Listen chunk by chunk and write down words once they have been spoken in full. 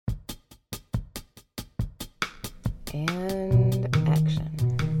And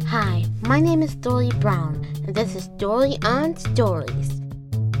action. Hi, my name is Story Brown, and this is Story on Stories.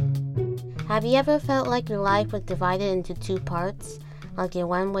 Have you ever felt like your life was divided into two parts? Like you're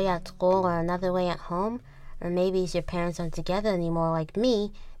one way at school or another way at home? Or maybe if your parents aren't together anymore like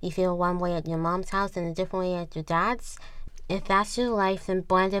me, you feel one way at your mom's house and a different way at your dad's? If that's your life, then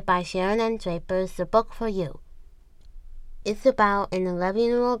Blended by Sharon M. Draper is the book for you. It's about an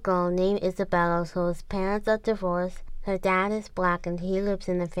 11-year-old girl named Isabella whose parents are divorced. Her dad is black and he lives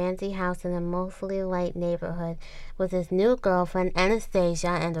in a fancy house in a mostly white neighborhood with his new girlfriend Anastasia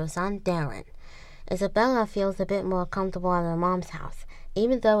and her son Darren. Isabella feels a bit more comfortable at her mom's house,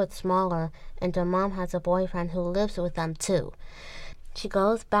 even though it's smaller, and her mom has a boyfriend who lives with them too. She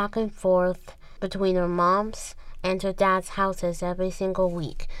goes back and forth between her mom's and her dad's houses every single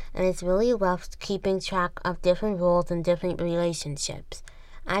week, and it's really rough keeping track of different rules and different relationships.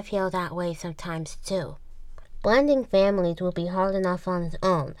 I feel that way sometimes too. Blending families will be hard enough on its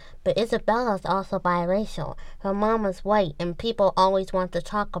own, but Isabella's also biracial. Her mom is white, and people always want to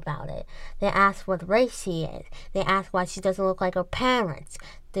talk about it. They ask what race she is. They ask why she doesn't look like her parents.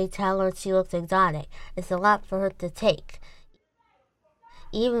 They tell her she looks exotic. It's a lot for her to take.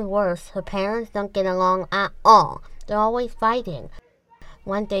 Even worse, her parents don't get along at all. They're always fighting.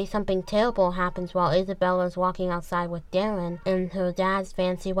 One day something terrible happens while Isabella is walking outside with Darren in her dad's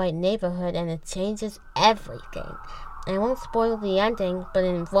fancy white neighborhood, and it changes everything. I won't spoil the ending, but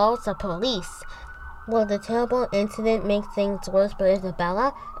it involves the police. Will the terrible incident make things worse for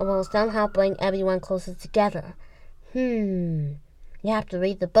Isabella, or will it somehow bring everyone closer together? You have to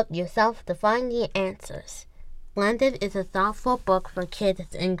read the book yourself to find the answers. Blended is a thoughtful book for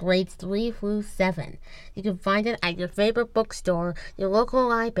kids in grades 3 through 7. You can find it at your favorite bookstore, your local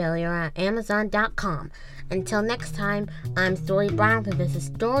library, or at Amazon.com. Until next time, I'm Story Brown, and this is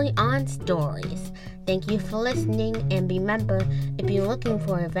Story on Stories. Thank you for listening, and remember, if you're looking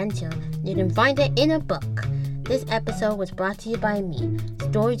for adventure, you can find it in a book. This episode was brought to you by me,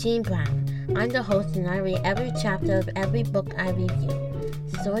 Story Jean Brown. I'm the host, and I read every chapter of every book I review.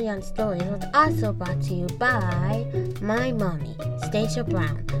 Story on Stories was also brought to you by my mommy, Stacia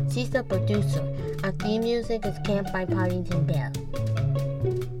Brown. She's the producer. Our theme music is Camp by Partington Bear.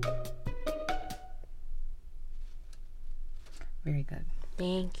 Very good.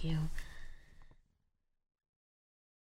 Thank you.